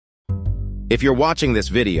If you're watching this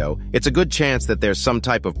video, it's a good chance that there's some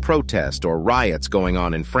type of protest or riots going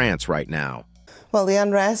on in France right now. Well, the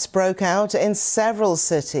unrest broke out in several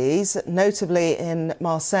cities, notably in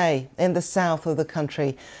Marseille, in the south of the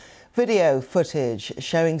country. Video footage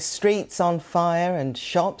showing streets on fire and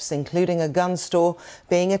shops, including a gun store,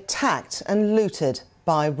 being attacked and looted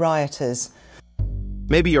by rioters.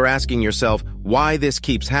 Maybe you're asking yourself why this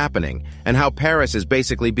keeps happening and how Paris is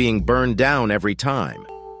basically being burned down every time.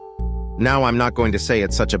 Now, I'm not going to say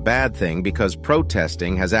it's such a bad thing because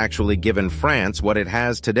protesting has actually given France what it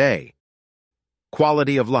has today.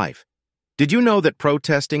 Quality of life. Did you know that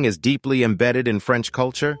protesting is deeply embedded in French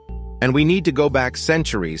culture? And we need to go back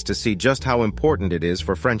centuries to see just how important it is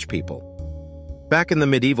for French people. Back in the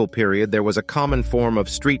medieval period, there was a common form of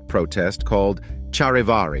street protest called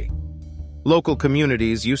Charivari. Local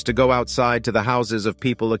communities used to go outside to the houses of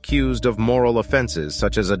people accused of moral offenses,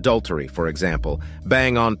 such as adultery, for example,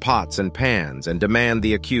 bang on pots and pans, and demand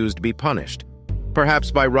the accused be punished, perhaps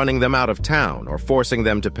by running them out of town or forcing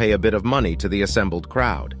them to pay a bit of money to the assembled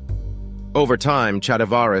crowd. Over time,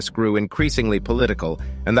 Charivaris grew increasingly political,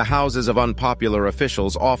 and the houses of unpopular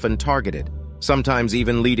officials often targeted, sometimes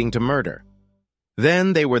even leading to murder.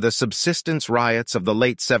 Then they were the subsistence riots of the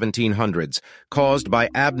late 1700s, caused by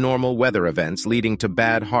abnormal weather events leading to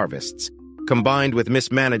bad harvests, combined with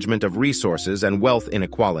mismanagement of resources and wealth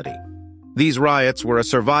inequality. These riots were a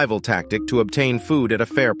survival tactic to obtain food at a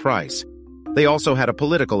fair price. They also had a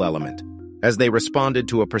political element, as they responded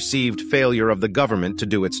to a perceived failure of the government to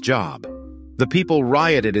do its job. The people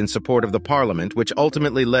rioted in support of the parliament, which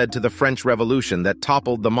ultimately led to the French Revolution that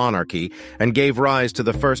toppled the monarchy and gave rise to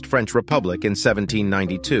the First French Republic in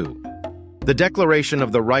 1792. The Declaration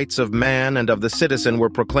of the Rights of Man and of the Citizen were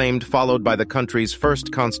proclaimed, followed by the country's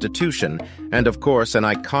first constitution and, of course, an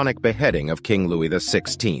iconic beheading of King Louis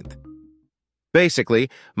XVI. Basically,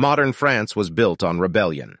 modern France was built on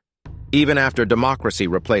rebellion. Even after democracy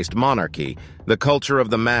replaced monarchy, the culture of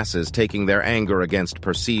the masses taking their anger against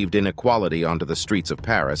perceived inequality onto the streets of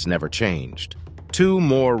Paris never changed. Two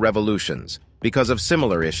more revolutions, because of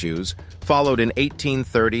similar issues, followed in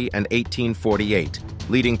 1830 and 1848,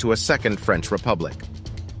 leading to a Second French Republic.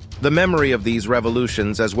 The memory of these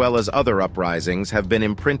revolutions, as well as other uprisings, have been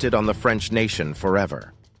imprinted on the French nation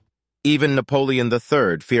forever. Even Napoleon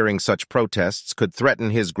III, fearing such protests could threaten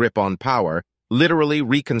his grip on power, literally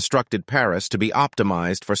reconstructed Paris to be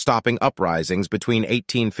optimized for stopping uprisings between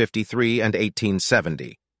 1853 and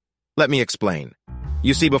 1870. Let me explain.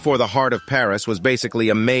 You see, before the heart of Paris was basically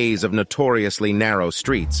a maze of notoriously narrow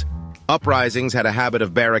streets. Uprisings had a habit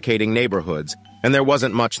of barricading neighborhoods, and there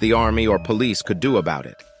wasn't much the army or police could do about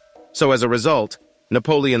it. So as a result,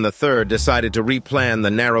 Napoleon III decided to replan the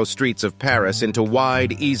narrow streets of Paris into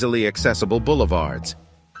wide, easily accessible boulevards.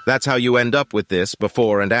 That's how you end up with this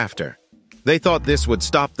before and after. They thought this would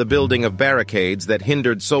stop the building of barricades that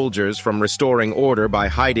hindered soldiers from restoring order by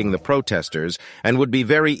hiding the protesters, and would be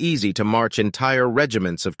very easy to march entire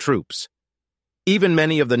regiments of troops. Even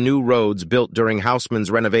many of the new roads built during Haussmann's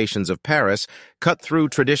renovations of Paris cut through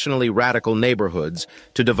traditionally radical neighborhoods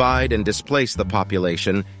to divide and displace the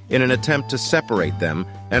population in an attempt to separate them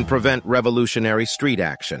and prevent revolutionary street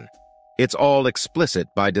action. It's all explicit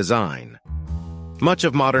by design. Much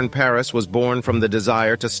of modern Paris was born from the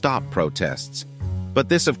desire to stop protests. But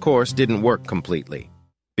this, of course, didn't work completely.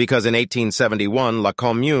 Because in 1871, La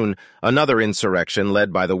Commune, another insurrection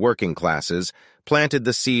led by the working classes, planted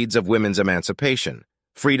the seeds of women's emancipation,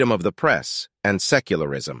 freedom of the press, and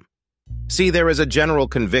secularism. See, there is a general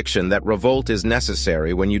conviction that revolt is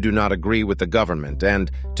necessary when you do not agree with the government,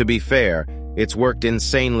 and, to be fair, it's worked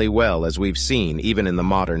insanely well, as we've seen, even in the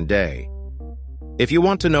modern day. If you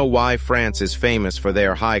want to know why France is famous for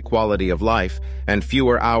their high quality of life and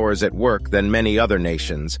fewer hours at work than many other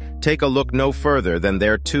nations, take a look no further than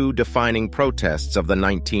their two defining protests of the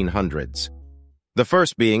 1900s. The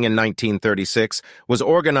first being in 1936 was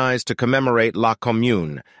organized to commemorate La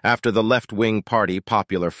Commune after the left-wing party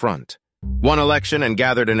Popular Front. Won election and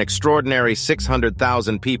gathered an extraordinary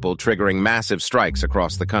 600,000 people, triggering massive strikes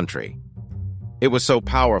across the country. It was so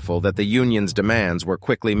powerful that the union's demands were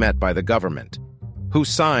quickly met by the government, who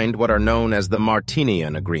signed what are known as the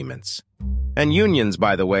Martinian Agreements. And unions,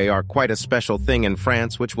 by the way, are quite a special thing in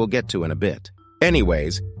France, which we'll get to in a bit.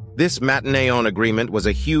 Anyways, this Matignon agreement was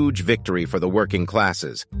a huge victory for the working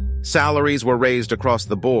classes. Salaries were raised across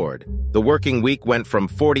the board. The working week went from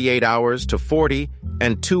 48 hours to 40,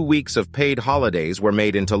 and 2 weeks of paid holidays were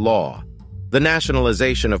made into law. The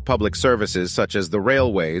nationalization of public services such as the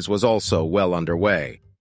railways was also well underway.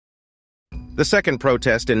 The second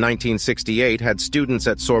protest in 1968 had students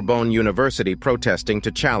at Sorbonne University protesting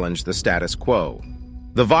to challenge the status quo.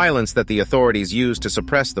 The violence that the authorities used to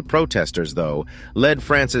suppress the protesters, though, led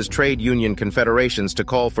France's trade union confederations to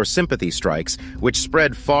call for sympathy strikes, which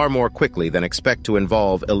spread far more quickly than expect to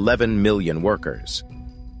involve 11 million workers.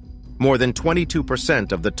 More than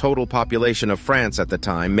 22% of the total population of France at the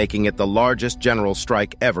time, making it the largest general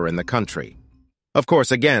strike ever in the country. Of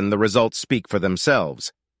course, again, the results speak for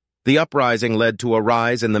themselves. The uprising led to a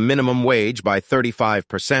rise in the minimum wage by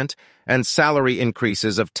 35% and salary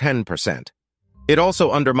increases of 10%. It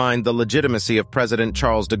also undermined the legitimacy of President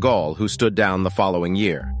Charles de Gaulle, who stood down the following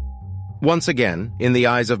year. Once again, in the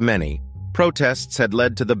eyes of many, protests had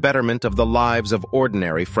led to the betterment of the lives of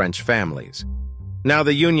ordinary French families. Now,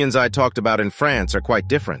 the unions I talked about in France are quite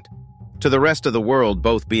different, to the rest of the world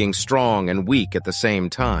both being strong and weak at the same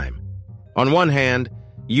time. On one hand,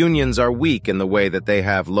 unions are weak in the way that they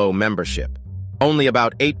have low membership. Only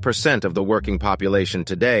about 8% of the working population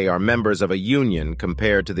today are members of a union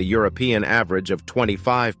compared to the European average of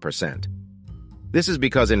 25%. This is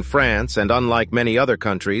because in France, and unlike many other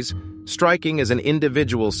countries, striking is an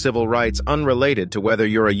individual civil rights unrelated to whether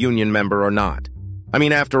you're a union member or not. I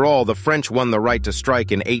mean, after all, the French won the right to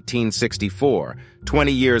strike in 1864,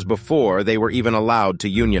 20 years before they were even allowed to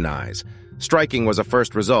unionize. Striking was a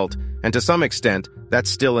first result, and to some extent, that's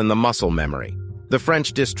still in the muscle memory. The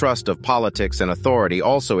French distrust of politics and authority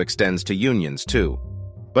also extends to unions, too.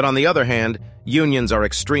 But on the other hand, unions are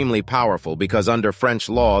extremely powerful because under French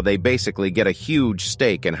law, they basically get a huge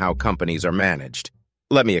stake in how companies are managed.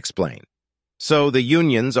 Let me explain. So the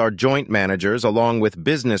unions are joint managers along with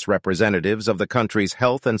business representatives of the country's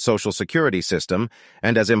health and social security system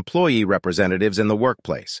and as employee representatives in the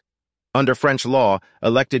workplace. Under French law,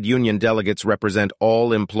 elected union delegates represent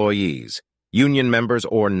all employees, union members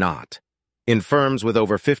or not. In firms with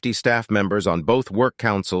over 50 staff members on both work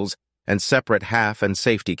councils and separate half and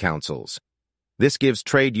safety councils. This gives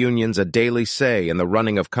trade unions a daily say in the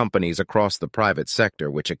running of companies across the private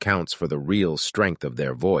sector, which accounts for the real strength of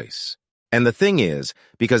their voice. And the thing is,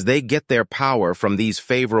 because they get their power from these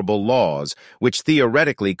favorable laws, which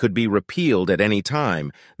theoretically could be repealed at any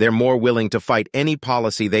time, they're more willing to fight any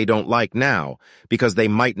policy they don't like now, because they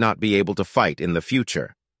might not be able to fight in the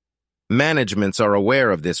future. Managements are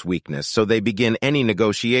aware of this weakness, so they begin any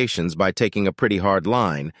negotiations by taking a pretty hard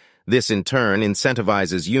line. This, in turn,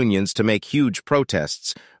 incentivizes unions to make huge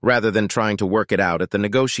protests rather than trying to work it out at the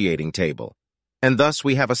negotiating table. And thus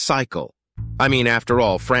we have a cycle. I mean, after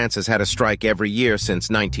all, France has had a strike every year since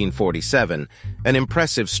 1947, an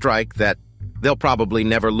impressive strike that they'll probably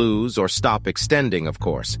never lose or stop extending, of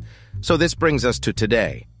course. So this brings us to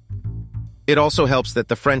today. It also helps that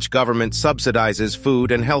the French government subsidizes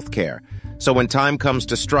food and health care, so when time comes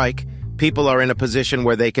to strike, people are in a position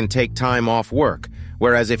where they can take time off work,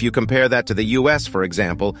 whereas if you compare that to the US, for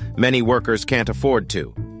example, many workers can't afford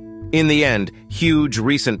to. In the end, huge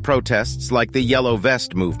recent protests like the Yellow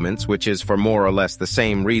Vest movements, which is for more or less the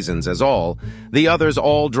same reasons as all, the others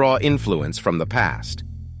all draw influence from the past.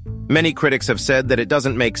 Many critics have said that it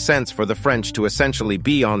doesn't make sense for the French to essentially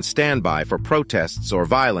be on standby for protests or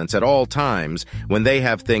violence at all times when they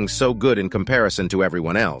have things so good in comparison to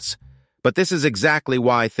everyone else. But this is exactly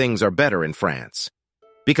why things are better in France.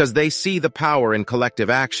 Because they see the power in collective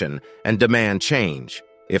action and demand change.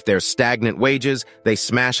 If there's stagnant wages, they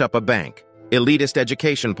smash up a bank. Elitist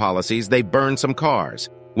education policies, they burn some cars.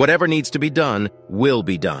 Whatever needs to be done will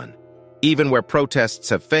be done. Even where protests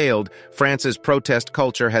have failed, France's protest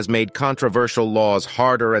culture has made controversial laws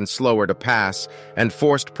harder and slower to pass and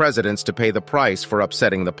forced presidents to pay the price for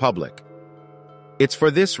upsetting the public. It's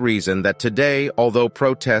for this reason that today, although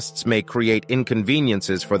protests may create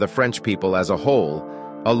inconveniences for the French people as a whole,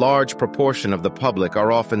 a large proportion of the public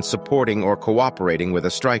are often supporting or cooperating with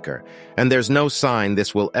a striker, and there's no sign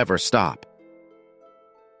this will ever stop.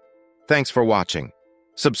 Thanks for watching.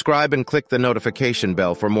 Subscribe and click the notification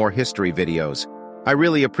bell for more history videos. I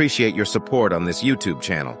really appreciate your support on this YouTube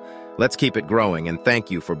channel. Let's keep it growing, and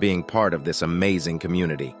thank you for being part of this amazing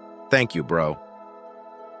community. Thank you, bro.